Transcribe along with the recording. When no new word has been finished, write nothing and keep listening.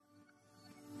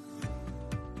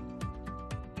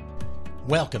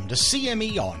Welcome to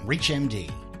CME on ReachMD.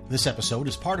 This episode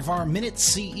is part of our Minute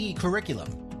CE curriculum.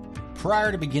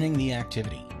 Prior to beginning the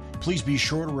activity, please be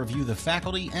sure to review the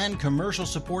faculty and commercial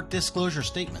support disclosure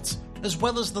statements, as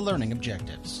well as the learning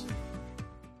objectives.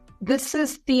 This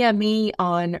is CME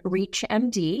on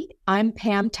ReachMD. I'm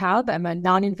Pam Taub. I'm a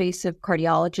non-invasive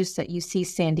cardiologist at UC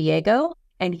San Diego.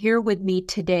 And here with me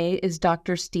today is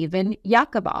Dr. Stephen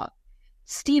Yakubov.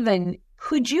 Stephen,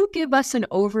 could you give us an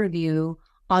overview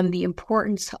on the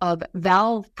importance of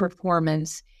valve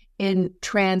performance in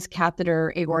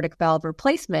transcatheter aortic valve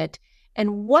replacement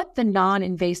and what the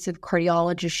non-invasive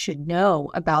cardiologist should know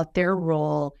about their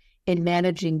role in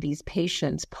managing these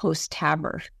patients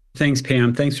post-TAVR? Thanks,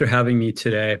 Pam. Thanks for having me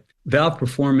today. Valve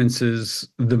performance is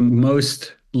the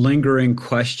most lingering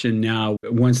question now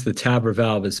once the TAVR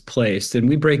valve is placed. And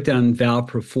we break down valve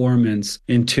performance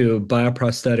into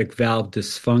bioprosthetic valve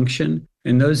dysfunction.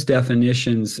 And those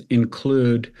definitions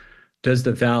include, does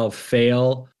the valve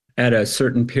fail at a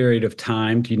certain period of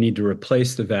time? Do you need to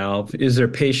replace the valve? Is there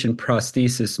patient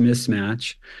prosthesis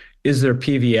mismatch? Is there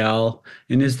PVL?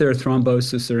 And is there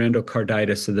thrombosis or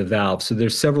endocarditis of the valve? So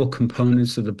there's several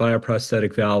components of the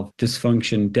bioprosthetic valve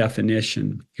dysfunction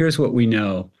definition. Here's what we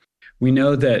know. We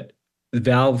know that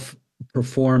valve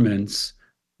performance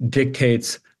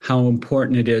dictates how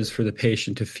important it is for the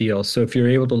patient to feel. So if you're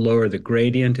able to lower the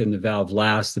gradient and the valve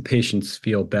lasts, the patients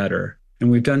feel better.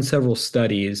 And we've done several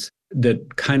studies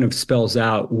that kind of spells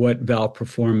out what valve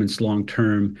performance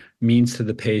long-term means to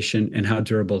the patient and how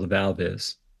durable the valve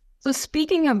is. So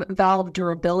speaking of valve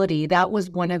durability, that was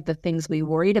one of the things we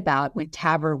worried about when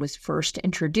TAVR was first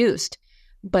introduced.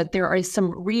 But there is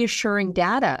some reassuring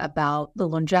data about the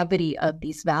longevity of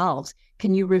these valves.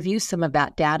 Can you review some of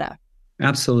that data?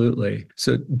 Absolutely.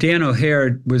 So Dan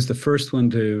O'Hare was the first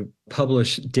one to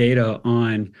publish data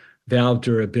on valve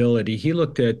durability. He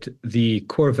looked at the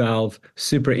core valve,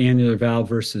 supraannular valve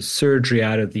versus surgery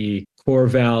out of the core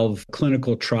valve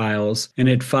clinical trials. And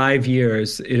at 5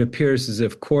 years, it appears as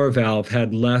if core valve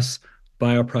had less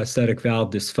bioprosthetic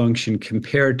valve dysfunction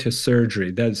compared to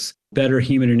surgery. That's better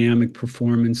hemodynamic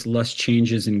performance, less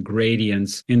changes in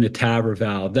gradients in the TAVR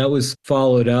valve. That was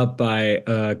followed up by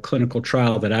a clinical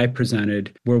trial that I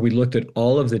presented where we looked at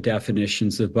all of the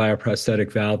definitions of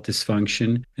bioprosthetic valve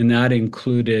dysfunction, and that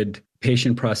included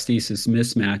patient prosthesis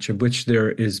mismatch, of which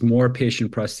there is more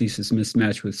patient prosthesis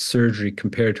mismatch with surgery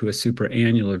compared to a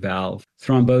supraannular valve.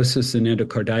 Thrombosis and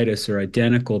endocarditis are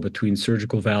identical between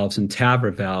surgical valves and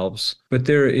TAVR valves, but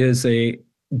there is a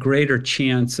greater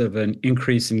chance of an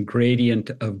increase in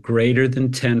gradient of greater than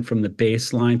 10 from the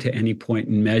baseline to any point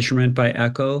in measurement by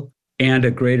echo, and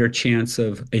a greater chance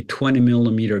of a 20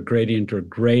 millimeter gradient or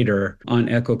greater on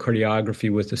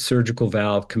echocardiography with a surgical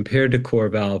valve compared to core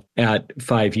valve at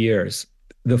 5 years.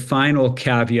 The final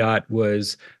caveat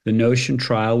was the NOTION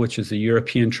trial, which is a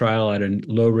European trial at a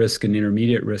low risk and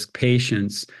intermediate risk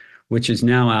patients, which is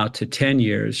now out to 10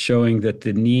 years, showing that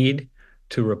the need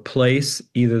to replace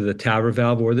either the TAVR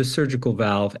valve or the surgical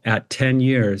valve at 10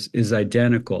 years is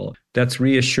identical. That's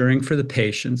reassuring for the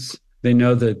patients. They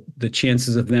know that the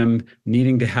chances of them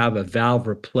needing to have a valve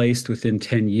replaced within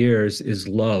 10 years is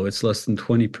low. It's less than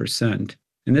 20%.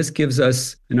 And this gives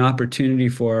us an opportunity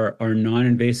for our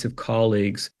non-invasive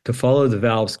colleagues to follow the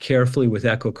valves carefully with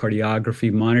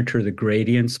echocardiography, monitor the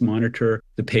gradients, monitor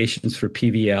the patients for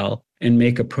PVL, and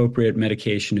make appropriate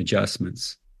medication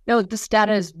adjustments. No, this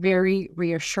data is very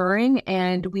reassuring,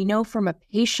 and we know from a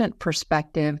patient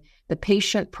perspective, the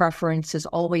patient preference is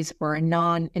always for a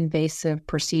non-invasive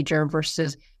procedure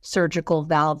versus surgical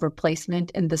valve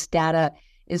replacement, and this data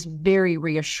is very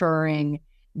reassuring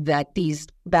that these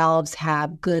valves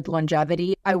have good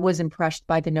longevity. I was impressed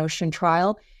by the NOTION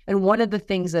trial, and one of the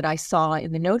things that I saw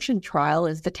in the NOTION trial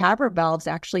is the TAVR valves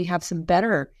actually have some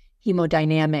better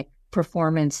hemodynamic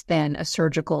performance than a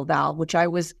surgical valve, which I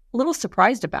was a little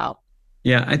surprised about.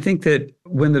 Yeah, I think that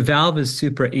when the valve is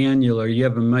supraannular, you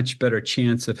have a much better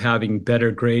chance of having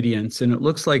better gradients. And it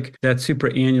looks like that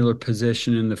supraannular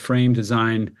position in the frame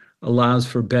design allows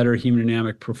for better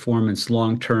hemodynamic performance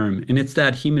long term. And it's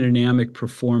that hemodynamic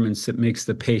performance that makes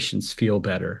the patients feel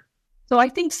better. So I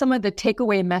think some of the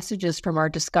takeaway messages from our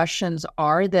discussions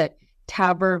are that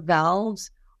TAVR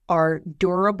valves are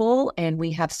durable, and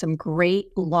we have some great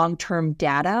long-term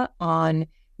data on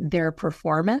their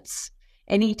performance.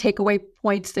 Any takeaway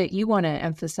points that you want to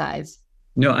emphasize?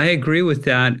 No, I agree with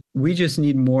that. We just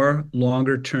need more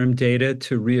longer-term data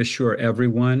to reassure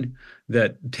everyone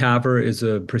that TAVR is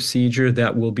a procedure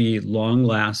that will be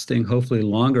long-lasting, hopefully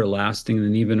longer-lasting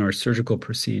than even our surgical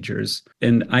procedures.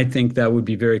 And I think that would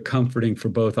be very comforting for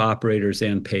both operators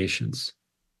and patients.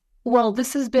 Well,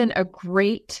 this has been a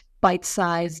great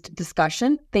bite-sized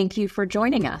discussion. Thank you for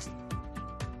joining us.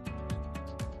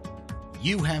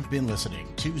 You have been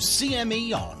listening to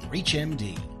CME on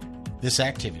ReachMD. This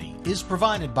activity is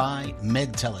provided by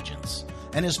Medtelligence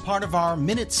and is part of our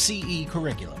Minute CE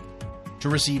curriculum. To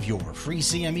receive your free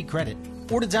CME credit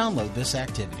or to download this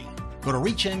activity, go to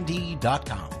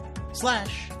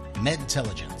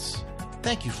reachmd.com/medtelligence.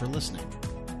 Thank you for listening.